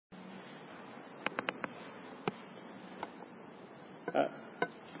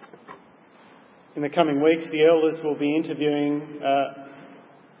In the coming weeks, the elders will be interviewing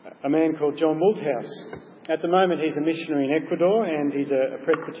a man called John Woolthouse. At the moment, he's a missionary in Ecuador and he's a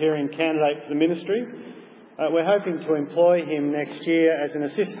Presbyterian candidate for the ministry. We're hoping to employ him next year as an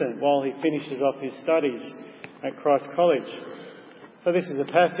assistant while he finishes off his studies at Christ College. So this is a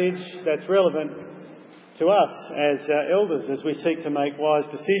passage that's relevant to us as elders as we seek to make wise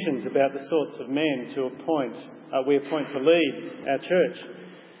decisions about the sorts of men we appoint to lead our church.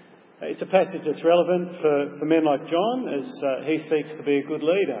 It's a passage that's relevant for men like John as he seeks to be a good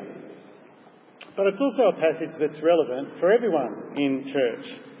leader. But it's also a passage that's relevant for everyone in church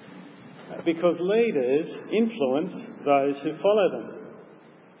because leaders influence those who follow them.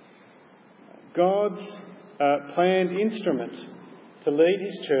 God's planned instrument to lead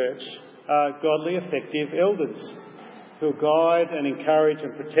his church are godly, effective elders who guide and encourage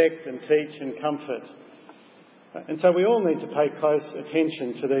and protect and teach and comfort. And so we all need to pay close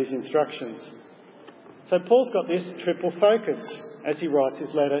attention to these instructions. So Paul's got this triple focus as he writes his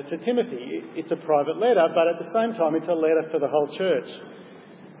letter to Timothy. It's a private letter, but at the same time it's a letter for the whole church.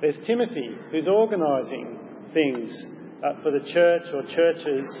 There's Timothy, who's organising things for the church or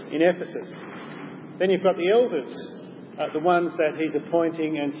churches in Ephesus. Then you've got the elders, the ones that he's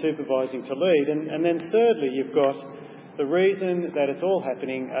appointing and supervising to lead. And then thirdly, you've got the reason that it's all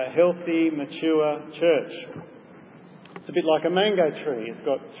happening, a healthy, mature church. It's a bit like a mango tree. It's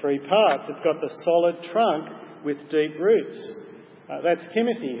got three parts. It's got the solid trunk with deep roots. That's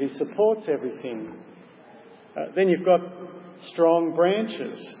Timothy, who supports everything. Then you've got strong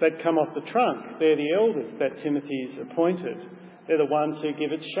branches that come off the trunk. They're the elders that Timothy's appointed. They're the ones who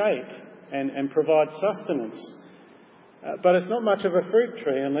give it shape and provide sustenance. But it's not much of a fruit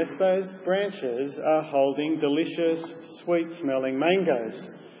tree unless those branches are holding delicious, sweet-smelling mangoes.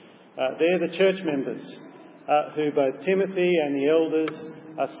 They're the church members who both Timothy and the elders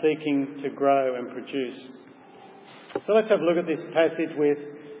are seeking to grow and produce. So let's have a look at this passage with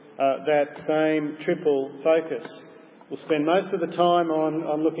that same triple focus. We'll spend most of the time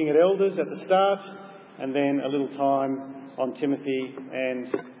on looking at elders at the start and then a little time on Timothy and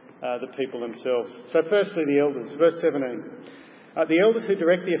the people themselves. So firstly, the elders. Verse 17. The elders who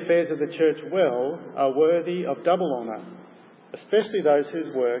direct the affairs of the church well are worthy of double honour, especially those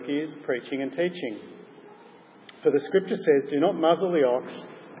whose work is preaching and teaching. For the scripture says, do not muzzle the ox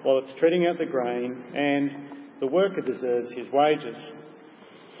while it's treading out the grain, and the worker deserves his wages.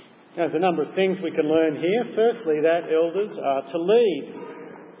 Now, there's a number of things we can learn here. Firstly, that elders are to lead.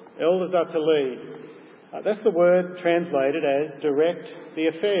 Elders are to lead. That's the word translated as direct the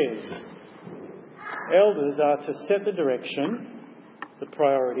affairs. Elders are to set the direction, the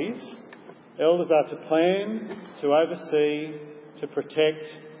priorities. Elders are to plan, to oversee, to protect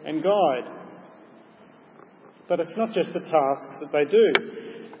and guide. But it's not just the tasks that they do.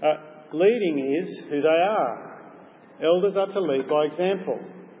 Leading is who they are. Elders are to lead by example.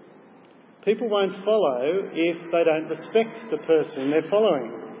 People won't follow if they don't respect the person they're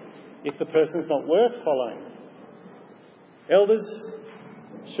following, if the person's not worth following. Elders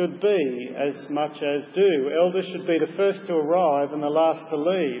should be as much as do. Elders should be the first to arrive and the last to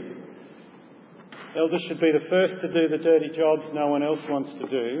leave. Elders should be the first to do the dirty jobs no one else wants to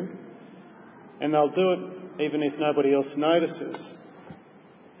do, and they'll do it even if nobody else notices.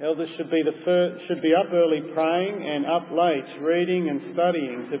 Elders should be up early praying and up late reading and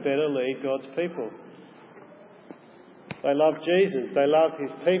studying to better lead God's people. They love Jesus, they love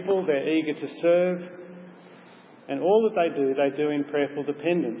his people, they're eager to serve, and all that they do in prayerful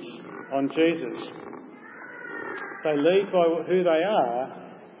dependence on Jesus. They lead by who they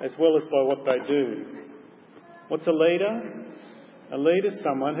are as well as by what they do. What's a leader? A leader is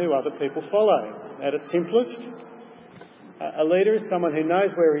someone who other people follow. At its simplest, a leader is someone who knows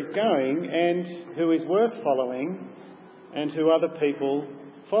where he's going and who is worth following and who other people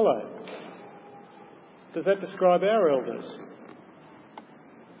follow. Does that describe our elders?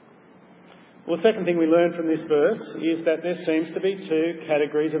 Well, the second thing we learn from this verse is that there seems to be two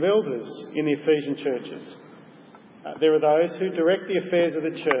categories of elders in the Ephesian churches. There are those who direct the affairs of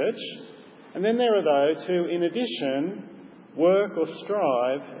the church, and then there are those who, in addition, work or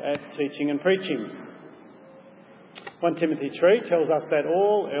strive at teaching and preaching. 1 Timothy 3 tells us that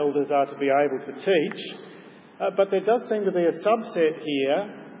all elders are to be able to teach, but there does seem to be a subset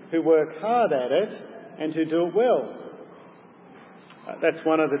here who work hard at it and who do it well. That's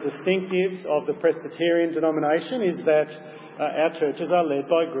one of the distinctives of the Presbyterian denomination, is that our churches are led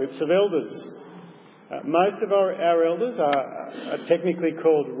by groups of elders. Most of our elders are technically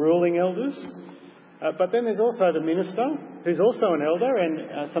called ruling elders, but then there's also the minister, who's also an elder,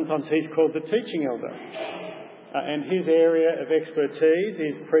 and sometimes he's called the teaching elder. and his area of expertise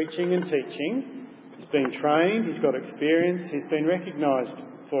is preaching and teaching. He's been trained, he's got experience, he's been recognised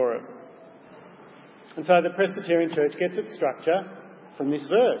for it. And so the Presbyterian Church gets its structure from this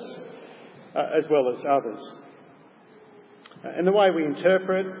verse, as well as others. And the way we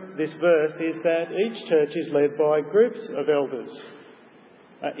interpret this verse is that each church is led by groups of elders.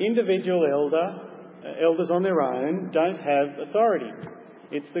 Individual elders on their own don't have authority.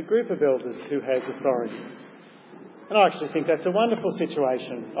 It's the group of elders who has authority. And I actually think that's a wonderful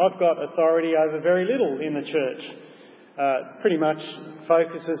situation. I've got authority over very little in the church. Pretty much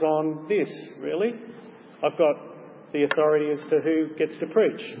focuses on this, really. I've got the authority as to who gets to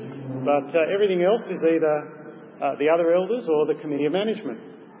preach. But everything else is either the other elders or the committee of management.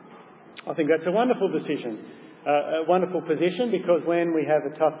 I think that's a wonderful decision, a wonderful position, because when we have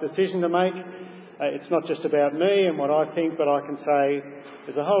a tough decision to make, it's not just about me and what I think, but I can say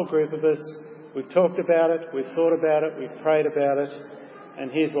there's a whole group of us, we've talked about it, we've thought about it, we've prayed about it,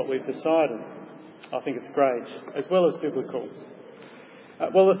 and here's what we've decided. I think it's great, as well as biblical.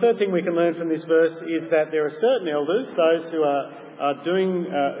 Well, the third thing we can learn from this verse is that there are certain elders, those who are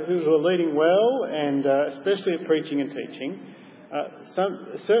leading well, and especially at preaching and teaching,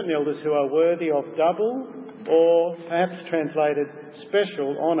 certain elders who are worthy of double, or perhaps translated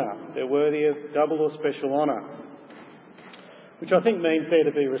special honour. They're worthy of double or special honour, which I think means they're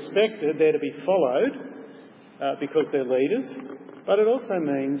to be respected, they're to be followed because they're leaders, but it also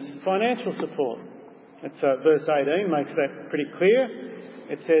means financial support. It's verse 18 makes that pretty clear.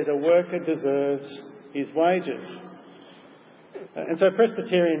 It says a worker deserves his wages. And so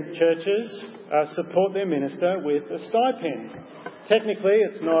Presbyterian churches support their minister with a stipend. Technically,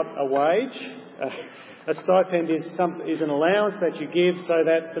 it's not a wage. A stipend is an allowance that you give so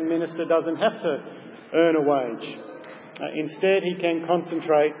that the minister doesn't have to earn a wage. Instead, he can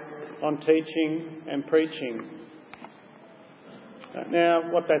concentrate on teaching and preaching. Now,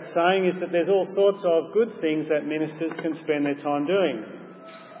 what that's saying is that there's all sorts of good things that ministers can spend their time doing.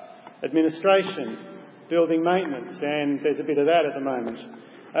 Administration, building maintenance, and there's a bit of that at the moment.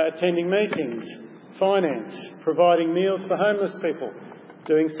 Attending meetings, finance, providing meals for homeless people,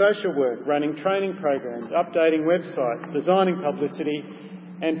 doing social work, running training programs, updating websites, designing publicity,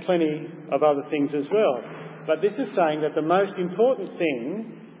 and plenty of other things as well. But this is saying that the most important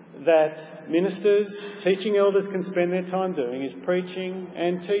thing that ministers, teaching elders can spend their time doing is preaching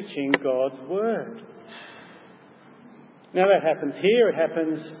and teaching God's Word. Now that happens here, it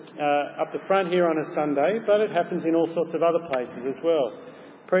happens up the front here on a Sunday, but it happens in all sorts of other places as well.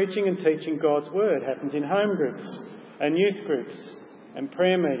 Preaching and teaching God's Word happens in home groups and youth groups and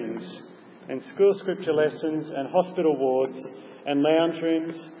prayer meetings and school scripture lessons and hospital wards and lounge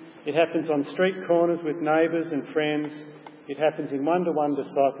rooms. It happens on street corners with neighbours and friends. It happens in one-to-one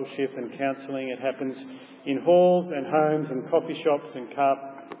discipleship and counselling. It happens in halls and homes and coffee shops and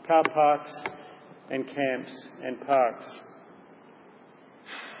car parks and camps and parks.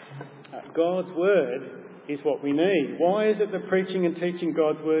 God's Word is what we need. Why is it that preaching and teaching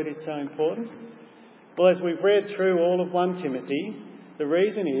God's Word is so important? Well, as we've read through all of 1 Timothy, the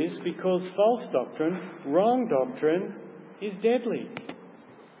reason is because false doctrine, wrong doctrine, is deadly.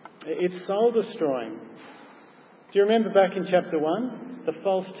 It's soul-destroying. Do you remember back in chapter 1? The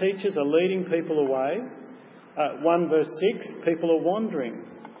false teachers are leading people away. 1 verse 6, people are wandering.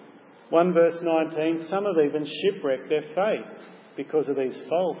 1 verse 19, some have even shipwrecked their faith because of these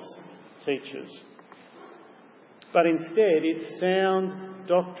false teachers. But instead, it's sound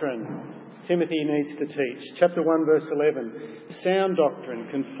doctrine Timothy needs to teach. Chapter 1 verse 11, sound doctrine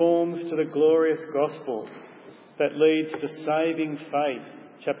conforms to the glorious gospel that leads to saving faith.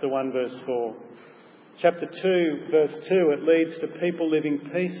 Chapter 1 verse 4. Chapter 2 verse 2, it leads to people living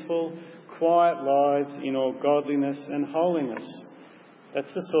peaceful, quiet lives in all godliness and holiness.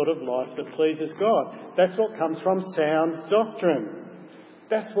 That's the sort of life that pleases God. That's what comes from sound doctrine.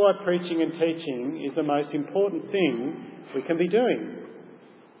 That's why preaching and teaching is the most important thing we can be doing.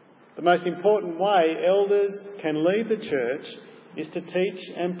 The most important way elders can lead the church is to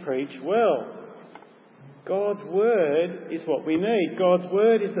teach and preach well. God's Word is what we need. God's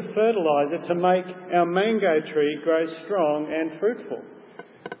Word is the fertiliser to make our mango tree grow strong and fruitful.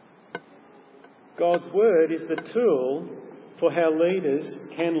 God's Word is the tool for how leaders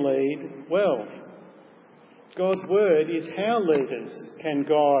can lead well. God's Word is how leaders can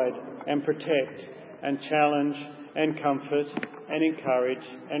guide and protect and challenge and comfort and encourage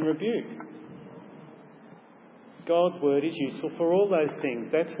and rebuke. God's Word is useful for all those things.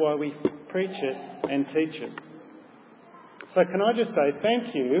 That's why we preach it and teach it. So can I just say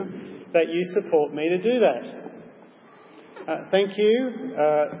thank you that you support me to do that. Thank you.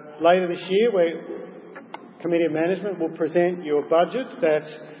 Later this year we're Committee of Management will present you a budget that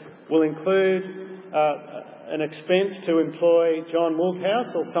will include an expense to employ John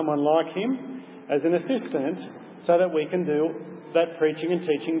Wolfhouse or someone like him as an assistant so that we can do that preaching and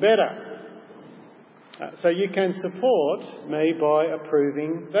teaching better. So you can support me by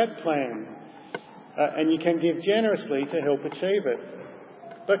approving that plan, and you can give generously to help achieve it.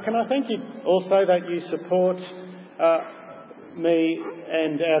 But can I thank you also that you support me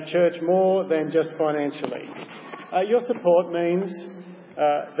and our church more than just financially. Your support means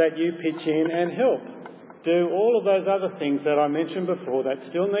that you pitch in and help do all of those other things that I mentioned before that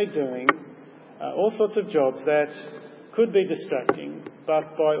still need doing, all sorts of jobs that could be distracting,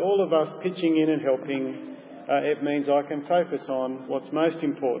 but by all of us pitching in and helping, it means I can focus on what's most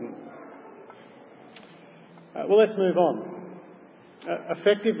important. Well, let's move on.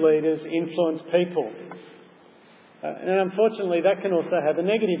 Effective leaders influence people. And unfortunately, that can also have a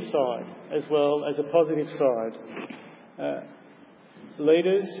negative side as well as a positive side.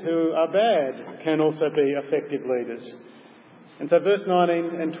 Leaders who are bad can also be effective leaders. And so verse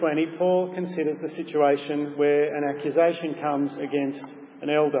 19 and 20, Paul considers the situation where an accusation comes against an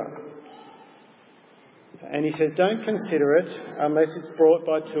elder. And he says, don't consider it unless it's brought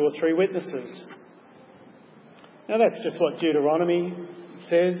by 2 or 3 witnesses. Now that's just what Deuteronomy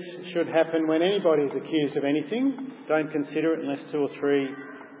says should happen when anybody is accused of anything. Don't consider it unless 2 or 3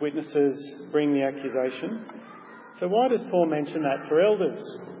 witnesses bring the accusation. So why does Paul mention that for elders?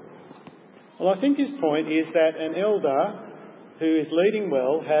 Well, I think his point is that an elder who is leading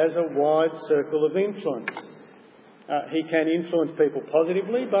well has a wide circle of influence. He can influence people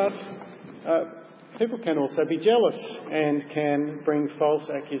positively, but people can also be jealous and can bring false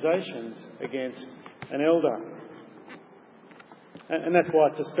accusations against an elder. And that's why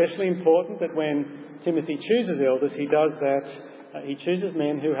it's especially important that when Timothy chooses elders, he does that. He chooses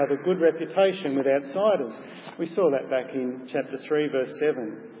men who have a good reputation with outsiders. We saw that back in chapter 3, verse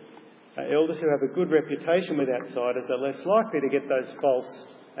 7. Elders who have a good reputation with outsiders are less likely to get those false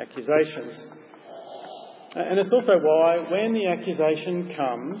accusations. And it's also why, when the accusation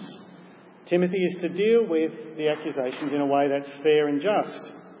comes, Timothy is to deal with the accusations in a way that's fair and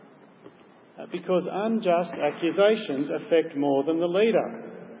just. Because unjust accusations affect more than the leader.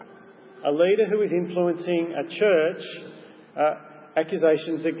 A leader who is influencing a church,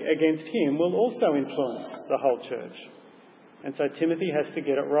 accusations against him will also influence the whole church. And so Timothy has to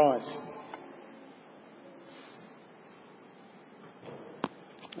get it right.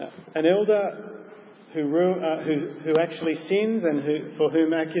 An elder who actually sins and for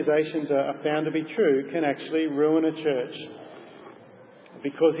whom accusations are found to be true can actually ruin a church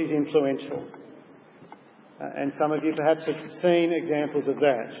because he's influential. And some of you perhaps have seen examples of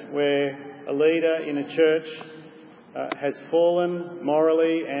that, where a leader in a church has fallen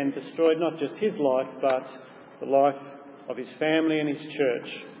morally and destroyed not just his life, but the life of his family and his church.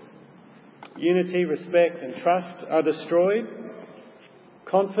 Unity, respect and trust are destroyed.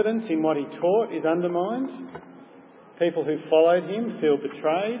 Confidence in what he taught is undermined. People who followed him feel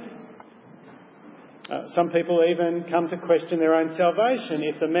betrayed. Some people even come to question their own salvation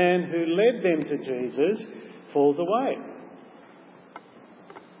if the man who led them to Jesus falls away.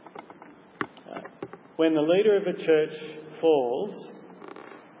 When the leader of a church falls,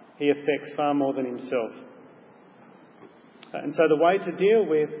 he affects far more than himself. And so the way to deal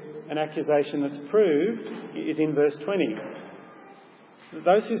with an accusation that's proved is in verse 20.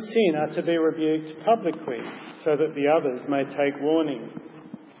 Those who sin are to be rebuked publicly so that the others may take warning.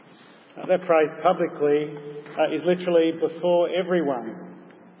 That phrase publicly is literally before everyone.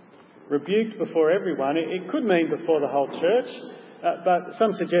 Rebuked before everyone. It could mean before the whole church, but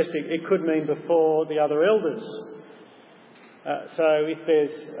some suggest it could mean before the other elders. So if there's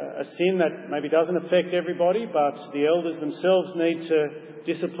a sin that maybe doesn't affect everybody, but the elders themselves need to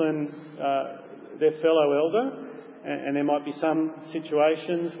discipline their fellow elder, and there might be some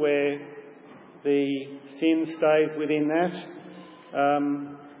situations where the sin stays within that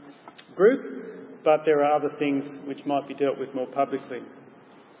group, but there are other things which might be dealt with more publicly.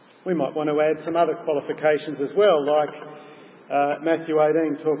 We might want to add some other qualifications as well, like Matthew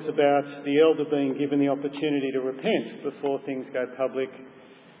 18 talks about the elder being given the opportunity to repent before things go public.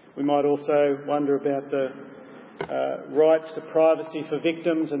 We might also wonder about the rights to privacy for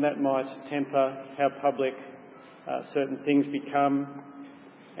victims, and that might temper how public certain things become,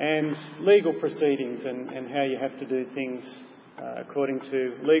 and legal proceedings and how you have to do things according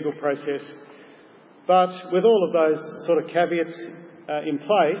to legal process. But with all of those sort of caveats in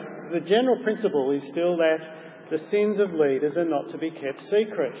place, the general principle is still that the sins of leaders are not to be kept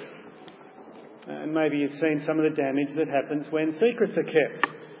secret. And maybe you've seen some of the damage that happens when secrets are kept.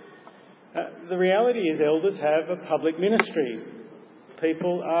 The reality is elders have a public ministry.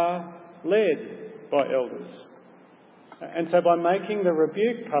 People are led by elders. And so by making the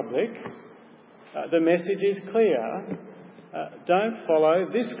rebuke public, the message is clear. Don't follow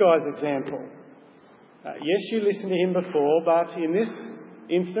this guy's example. Yes, you listened to him before, but in this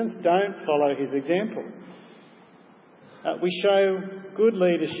instance, don't follow his example. We show good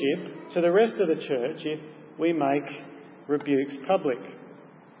leadership to the rest of the church if we make rebukes public.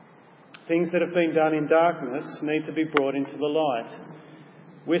 Things that have been done in darkness need to be brought into the light.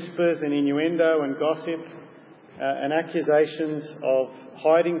 Whispers and innuendo and gossip and accusations of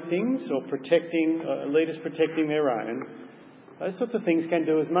hiding things or leaders protecting their own, those sorts of things can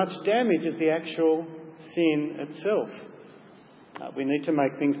do as much damage as the actual sin itself. We need to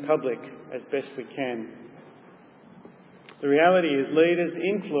make things public as best we can. The reality is leaders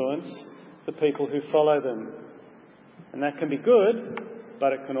influence the people who follow them. And that can be good,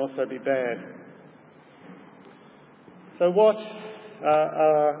 but it can also be bad. So what's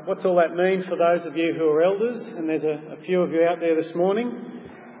all that mean for those of you who are elders? And there's a few of you out there this morning.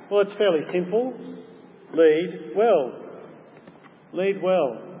 Well, it's fairly simple. Lead well. Lead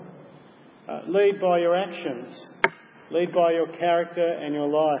well. Lead by your actions. Lead by your character and your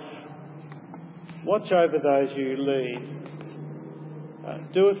life. Watch over those you lead.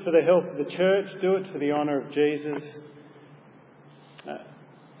 Do it for the health of the church. Do it for the honour of Jesus.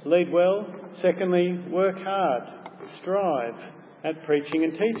 Lead well. Secondly, work hard. Strive at preaching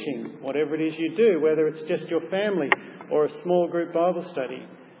and teaching, whatever it is you do, whether it's just your family or a small group Bible study,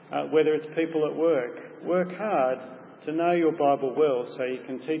 whether it's people at work. Work hard to know your Bible well so you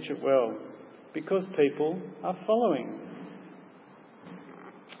can teach it well, because people are following.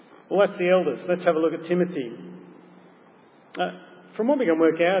 Well, that's the elders. Let's have a look at Timothy. From what we can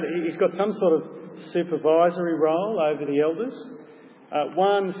work out, he's got some sort of supervisory role over the elders.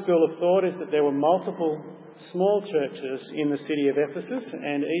 One school of thought is that there were multiple small churches in the city of Ephesus,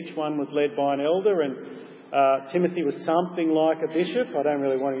 and each one was led by an elder, and Timothy was something like a bishop. I don't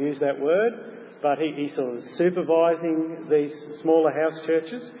really want to use that word, but he's sort of supervising these smaller house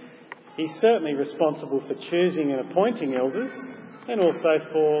churches. He's certainly responsible for choosing and appointing elders, and also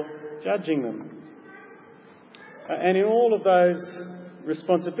for judging them. And in all of those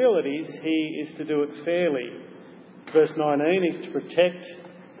responsibilities, he is to do it fairly. Verse 19 is to protect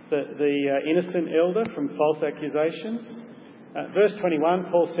the innocent elder from false accusations. Verse 21,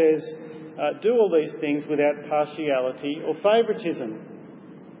 Paul says, do all these things without partiality or favouritism.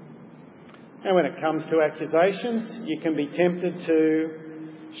 And when it comes to accusations, you can be tempted to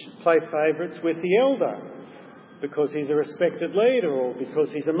play favourites with the elder because he's a respected leader or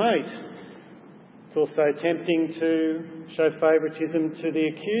because he's a mate. It's also tempting to show favouritism to the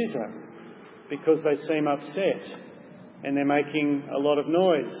accuser because they seem upset and they're making a lot of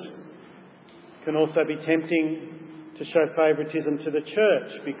noise. It can also be tempting to show favouritism to the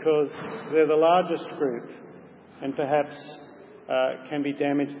church because they're the largest group and perhaps can be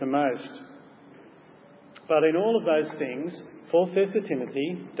damaged the most. But in all of those things, Paul says to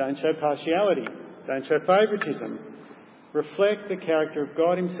Timothy, don't show partiality, don't show favouritism. Reflect the character of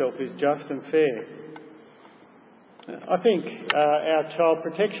God himself who's just and fair. I think our child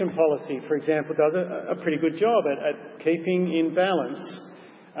protection policy, for example, does a pretty good job at keeping in balance,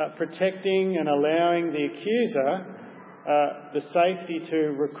 protecting and allowing the accuser the safety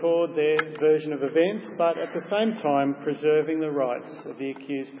to record their version of events, but at the same time preserving the rights of the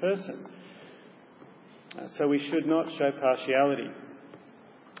accused person. So we should not show partiality.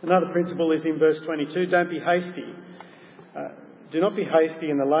 Another principle is in verse 22, don't be hasty. Do not be hasty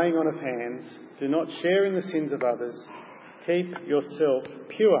in the laying on of hands. Do not share in the sins of others. Keep yourself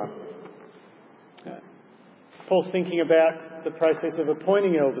pure. Paul's thinking about the process of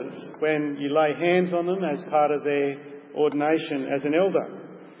appointing elders when you lay hands on them as part of their ordination as an elder.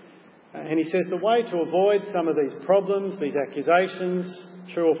 And he says the way to avoid some of these problems, these accusations,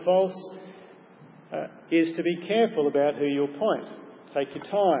 true or false, is to be careful about who you appoint. Take your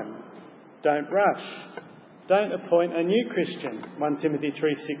time. Don't rush. Don't appoint a new Christian, 1 Timothy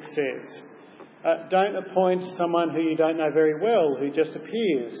 3:6 says. Don't appoint someone who you don't know very well, who just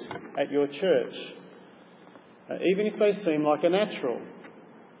appears at your church. Even if they seem like a natural,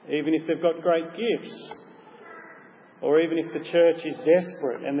 even if they've got great gifts, or even if the church is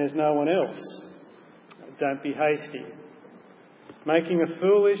desperate and there's no one else. Don't be hasty. Making a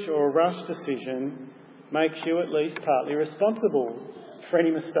foolish or a rash decision makes you at least partly responsible for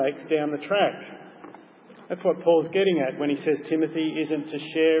any mistakes down the track. That's what Paul's getting at when he says Timothy isn't to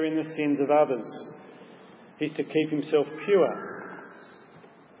share in the sins of others. He's to keep himself pure.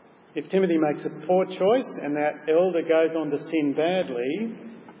 If Timothy makes a poor choice and that elder goes on to sin badly,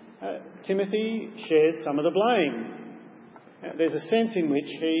 Timothy shares some of the blame. There's a sense in which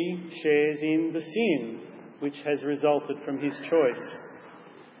he shares in the sin which has resulted from his choice.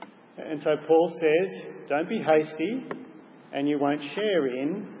 And so Paul says, don't be hasty and you won't share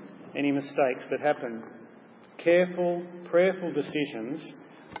in any mistakes that happen. Careful, prayerful decisions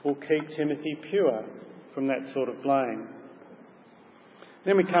will keep Timothy pure from that sort of blame.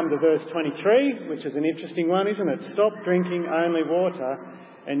 Then we come to verse 23, which is an interesting one, isn't it? Stop drinking only water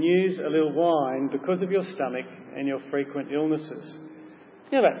and use a little wine because of your stomach and your frequent illnesses.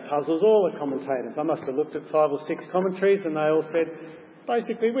 Now that puzzles all the commentators. I must have looked at 5 or 6 commentaries and they all said,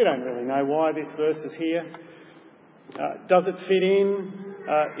 basically, we don't really know why this verse is here. Does it fit in?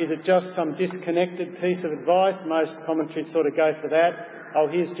 Is it just some disconnected piece of advice? Most commentaries sort of go for that. Oh,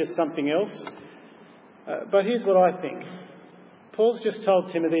 here's just something else. But here's what I think. Paul's just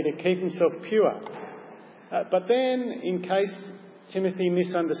told Timothy to keep himself pure. But then, in case Timothy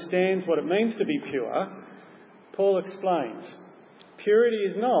misunderstands what it means to be pure, Paul explains. Purity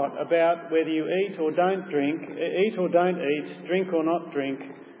is not about whether you eat or don't drink, drink or not drink,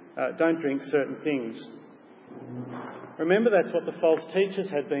 don't drink certain things. Remember, that's what the false teachers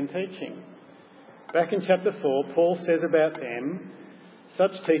had been teaching. Back in chapter 4, Paul says about them,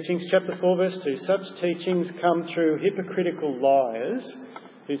 such teachings, chapter 4 verse 2, such teachings come through hypocritical liars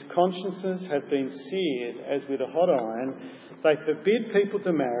whose consciences have been seared as with a hot iron. They forbid people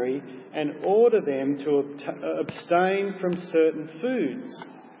to marry and order them to abstain from certain foods,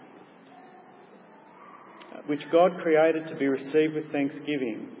 which God created to be received with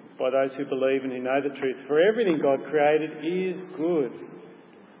thanksgiving by those who believe and who know the truth. For everything God created is good.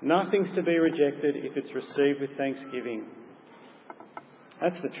 Nothing's to be rejected if it's received with thanksgiving.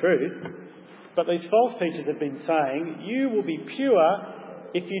 That's the truth. But these false teachers have been saying, you will be pure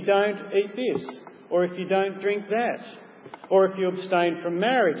if you don't eat this, or if you don't drink that, or if you abstain from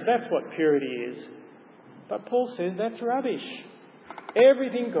marriage. That's what purity is. But Paul says that's rubbish.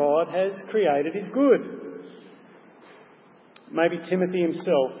 Everything God has created is good. Maybe Timothy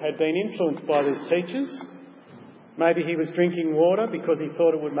himself had been influenced by these teachers. Maybe he was drinking water because he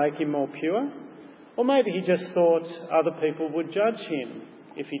thought it would make him more pure. Or maybe he just thought other people would judge him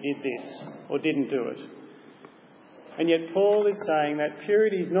if he did this or didn't do it. And yet Paul is saying that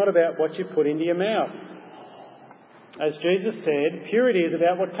purity is not about what you put into your mouth. As Jesus said, purity is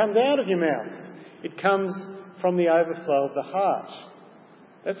about what comes out of your mouth. It comes from the overflow of the heart.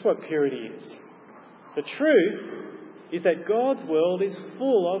 That's what purity is. The truth is that God's world is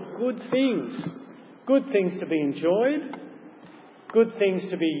full of good things. Good things to be enjoyed. Good things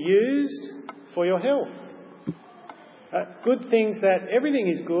to be used for your health. Good things that everything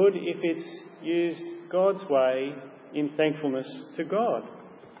is good if it's used God's way in thankfulness to God.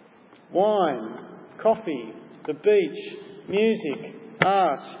 Wine, coffee, the beach, music,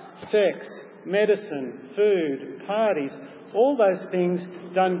 art, sex, medicine, food, parties, all those things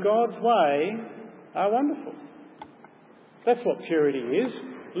done God's way are wonderful. That's what purity is.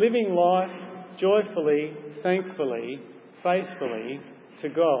 Living life joyfully, thankfully, faithfully to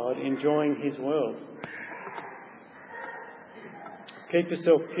God, enjoying His world. Keep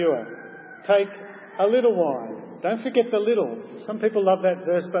yourself pure. Take a little wine. Don't forget the little. Some people love that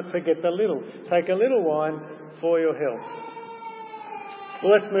verse but forget the little. Take a little wine for your health.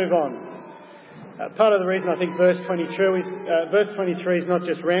 Well, let's move on. Part of the reason I think verse 23 is not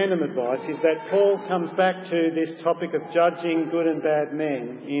just random advice is that Paul comes back to this topic of judging good and bad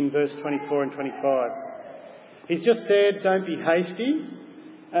men in verse 24 and 25. He's just said, don't be hasty.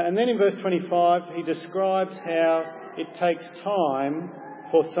 And then in verse 25, he describes how it takes time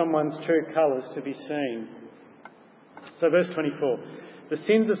for someone's true colours to be seen. So verse 24, the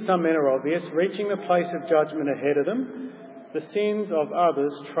sins of some men are obvious, reaching the place of judgment ahead of them. The sins of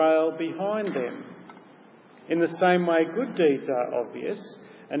others trail behind them. In the same way, good deeds are obvious,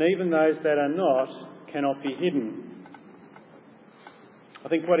 and even those that are not cannot be hidden. I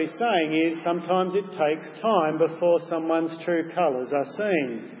think what he's saying is sometimes it takes time before someone's true colours are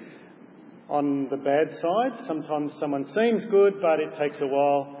seen. On the bad side, sometimes someone seems good, but it takes a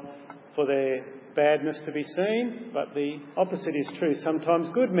while for their badness to be seen. But the opposite is true. Sometimes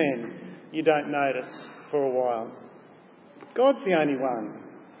good men you don't notice for a while. God's the only one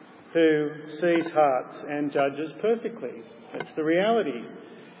who sees hearts and judges perfectly. That's the reality.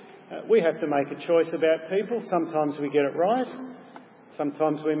 We have to make a choice about people. Sometimes we get it right.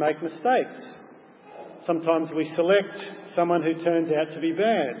 Sometimes we make mistakes. Sometimes we select someone who turns out to be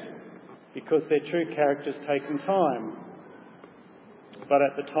bad because their true character's taken time. But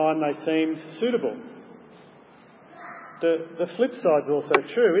at the time they seemed suitable. The flip side's also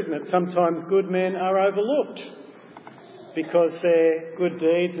true, isn't it? Sometimes good men are overlooked. because their good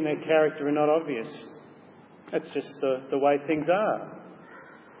deeds and their character are not obvious. That's just the way things are.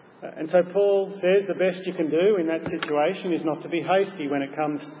 And so Paul says the best you can do in that situation is not to be hasty when it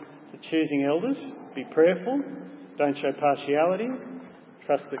comes to choosing elders. Be prayerful, don't show partiality,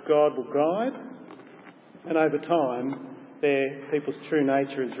 trust that God will guide, and over time people's true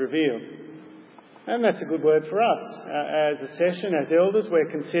nature is revealed. And that's a good word for us. As a session, as elders,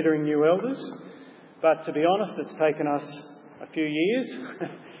 we're considering new elders, but to be honest, it's taken us a few years.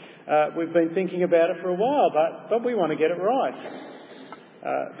 We've been thinking about it for a while, but we want to get it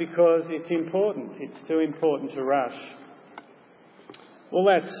right because it's important. It's too important to rush. Well,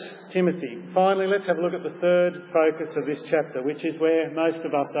 that's Timothy. Finally, let's have a look at the third focus of this chapter, which is where most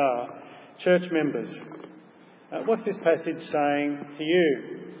of us are, church members. What's this passage saying to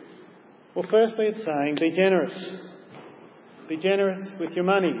you? Well, firstly, it's saying be generous. Be generous with your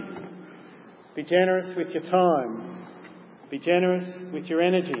money. Be generous with your time. Be generous with your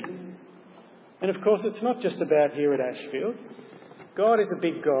energy. And of course, it's not just about here at Ashfield. God is a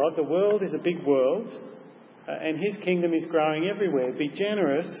big God. The world is a big world. And his kingdom is growing everywhere. Be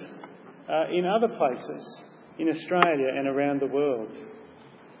generous in other places, in Australia and around the world.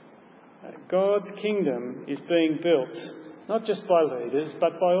 God's kingdom is being built, not just by leaders,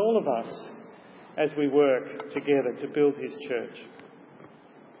 but by all of us as we work together to build his church.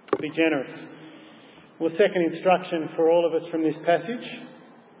 Be generous. Well, second instruction for all of us from this passage,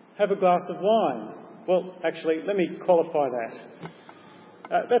 have a glass of wine. Well, actually, let me qualify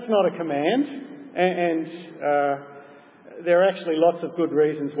that. That's not a command. And there are actually lots of good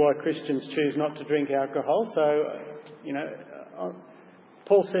reasons why Christians choose not to drink alcohol. So,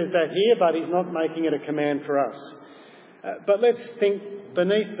 Paul says that here, but he's not making it a command for us. But let's think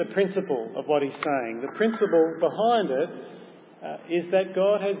beneath the principle of what he's saying. The principle behind it is that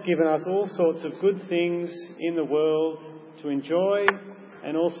God has given us all sorts of good things in the world to enjoy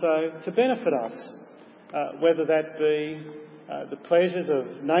and also to benefit us, whether that be the pleasures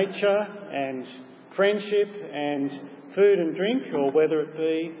of nature and friendship and food and drink, or whether it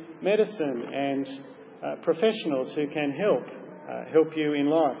be medicine and professionals who can help you in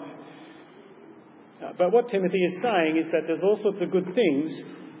life. But what Timothy is saying is that there's all sorts of good things.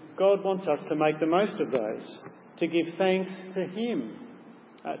 God wants us to make the most of those, to give thanks to him,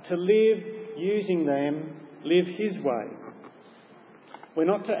 to live using them, live his way. We're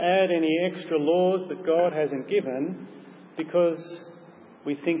not to add any extra laws that God hasn't given because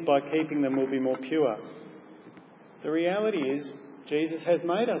we think by keeping them we'll be more pure. The reality is Jesus has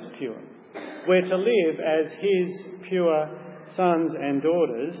made us pure. We're to live as his pure sons and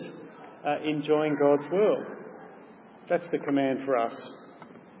daughters, enjoying God's world. That's the command for us.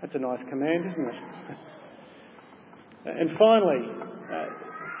 That's a nice command, isn't it? And finally,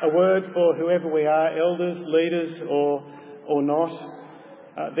 a word for whoever we are, elders, leaders or not.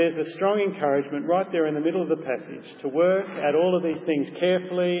 There's a strong encouragement right there in the middle of the passage to work at all of these things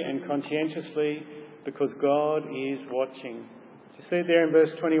carefully and conscientiously because God is watching. Do you see it there in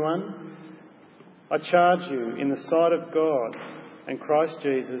verse 21? I charge you in the sight of God and Christ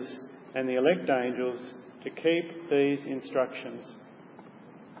Jesus and the elect angels to keep these instructions.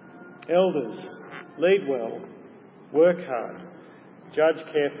 Elders, lead well, work hard, judge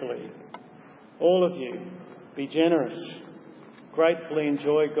carefully. All of you, be generous. Gratefully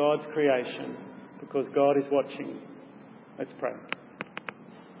enjoy God's creation because God is watching. Let's pray.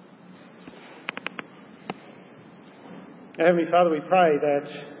 Heavenly Father, we pray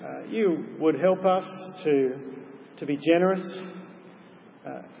that you would help us to be generous,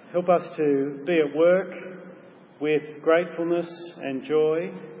 help us to be at work with gratefulness and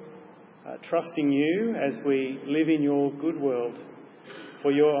joy, trusting you as we live in your good world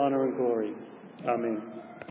for your honour and glory. Amen.